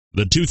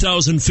The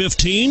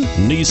 2015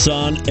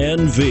 Nissan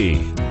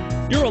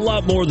NV. You're a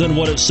lot more than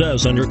what it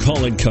says on your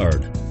calling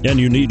card, and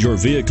you need your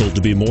vehicle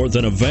to be more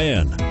than a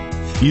van.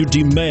 You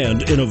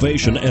demand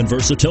innovation and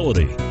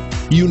versatility.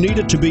 You need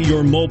it to be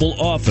your mobile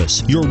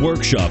office, your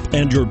workshop,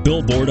 and your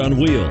billboard on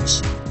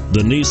wheels.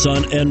 The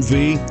Nissan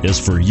NV is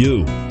for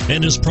you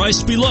and is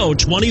priced below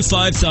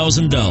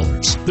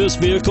 $25,000. This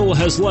vehicle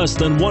has less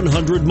than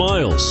 100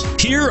 miles.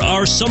 Here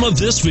are some of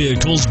this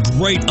vehicle's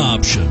great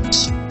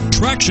options: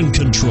 traction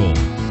control,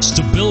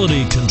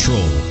 stability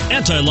control,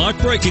 anti-lock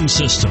braking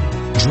system,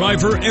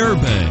 driver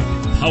airbag,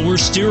 power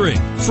steering,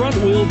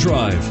 front-wheel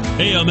drive,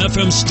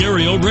 AM/FM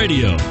stereo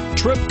radio,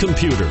 trip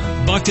computer,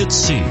 bucket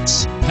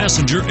seats,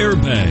 passenger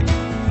airbag.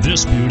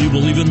 This beauty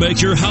will even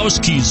make your house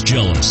keys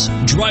jealous.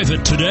 Drive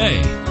it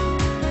today.